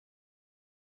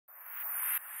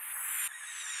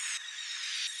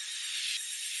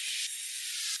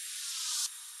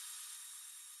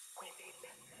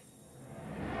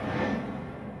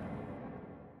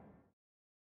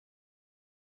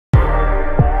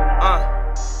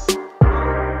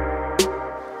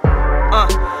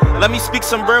Let me speak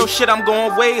some real shit, I'm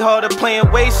going way harder,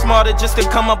 playing way smarter just to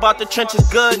come up out the trenches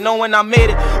good, knowing I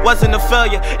made it. Wasn't a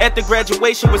failure at the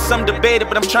graduation with some debated,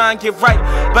 but I'm trying to get right,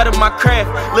 better my craft,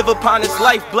 live upon this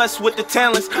life, blessed with the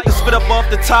talents, to spit up off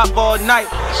the top all night.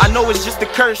 I know it's just a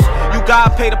curse, you gotta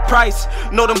pay the price.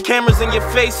 Know them cameras in your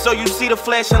face so you see the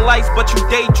flashing lights, but you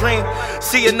daydream.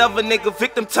 See another nigga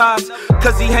victimized,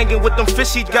 cause he hanging with them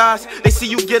fishy guys. They see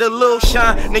you get a little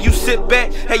shine, then you sit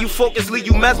back, hey you focus, leave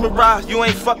you mesmerized. You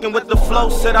ain't fucking with the flow,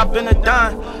 said I've been a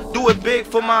dime. Do it big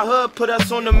for my hood, put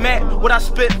us on the map. What I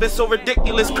spit been so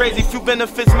ridiculous, crazy. Few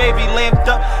benefits maybe lamped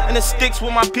up, and the sticks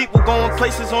with my people going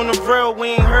places on the real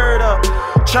we ain't heard of.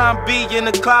 Tryin' be in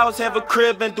the clouds, have a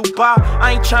crib in Dubai.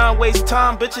 I ain't tryin' waste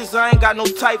time, bitches, I ain't got no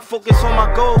type. Focus on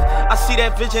my goals, I see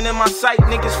that vision in my sight.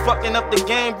 Niggas fucking up the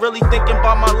game, really thinking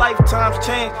about my lifetime's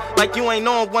change. Like you ain't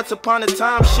knowing once upon a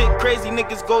time, shit crazy.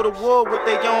 Niggas go to war with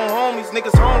their own homies,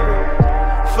 niggas hungry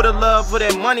for the love of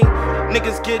that money.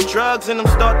 Niggas get drugs and them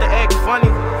start to act funny.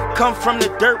 Come from the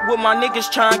dirt with my niggas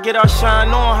trying to get our shine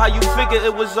on. How you figure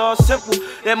it was all simple?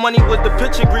 That money with the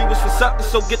picture greed was for suckers,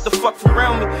 so get the fuck from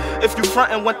around me. If you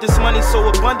frontin' want this money so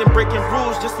abundant, breaking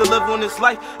rules just to live on this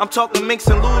life. I'm talking minks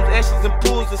and lose, ashes and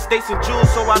pools, estates and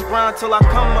jewels, so I grind till I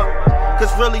come up.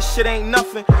 Cause really shit ain't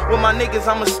nothing. With my niggas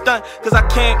I'm a stunt, cause I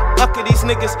can't luck at these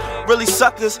niggas, really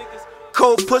suckers.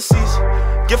 Cold pussies,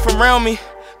 get from around me,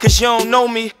 cause you don't know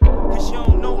me.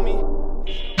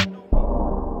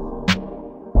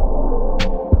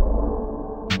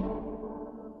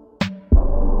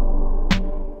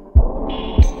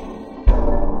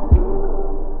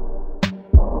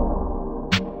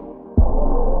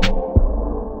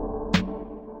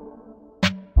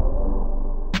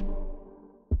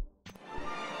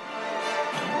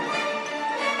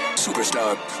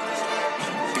 Superstar beats.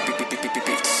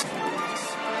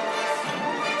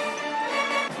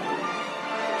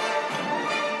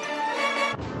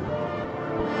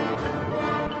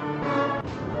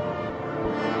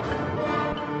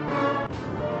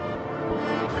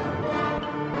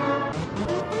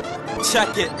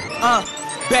 Check it,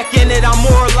 back in it, I'm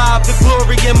more alive, the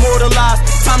glory immortalized.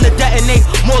 Time to detonate,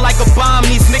 more like a bomb.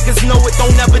 These niggas know it,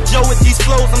 don't ever Joe with these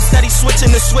flows. I'm steady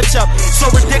switching the switch up, so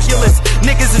ridiculous.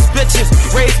 Niggas is bitches,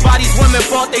 raised by these women,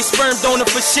 bought they sperm donor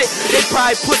for shit. They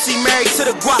probably pussy married to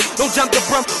the guap. Don't jump the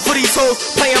brum for these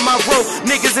hoes, playing my role.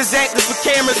 Niggas is actors for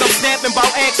cameras, I'm snapping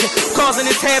about action, causing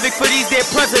this havoc for these dead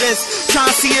presidents. Trying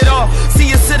to see it all,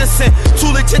 see a citizen,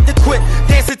 too legit to quit.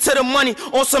 Dancing to the money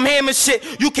on some hammer shit.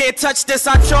 You can't touch this,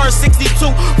 I charge 62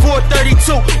 for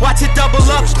 32. Watch it double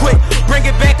up quick, bring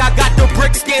it back, I got the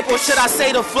brick stamp, or should I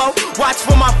say the flow? Watch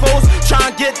for my foes, try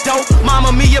and get dope. Mama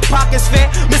Mia pockets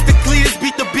fat, Mr. Cletus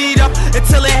beat the beat up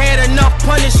until it had enough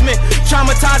punishment.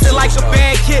 Traumatize it like a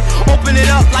bad kid, open it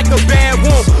up like a bad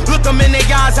womb. Look them in their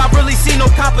eyes, I really see no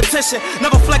competition.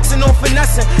 Never flexing or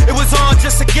finessing, it was all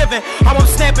just a given. How I'm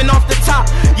snapping off the top,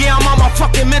 yeah I'm on my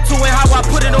fucking mental. And how I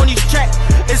put it on these tracks,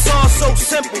 it's all so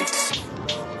simple.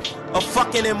 A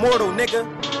fucking immortal nigga, you know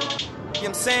what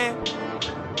I'm saying?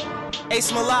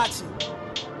 Ace Malachi.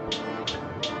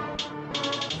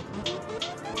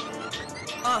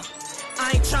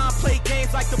 I ain't tryna play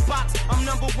games like the box, I'm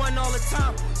 #1 all the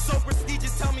time. So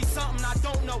prestigious, tell me something I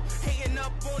don't know. Hating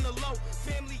up on the low,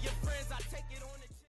 family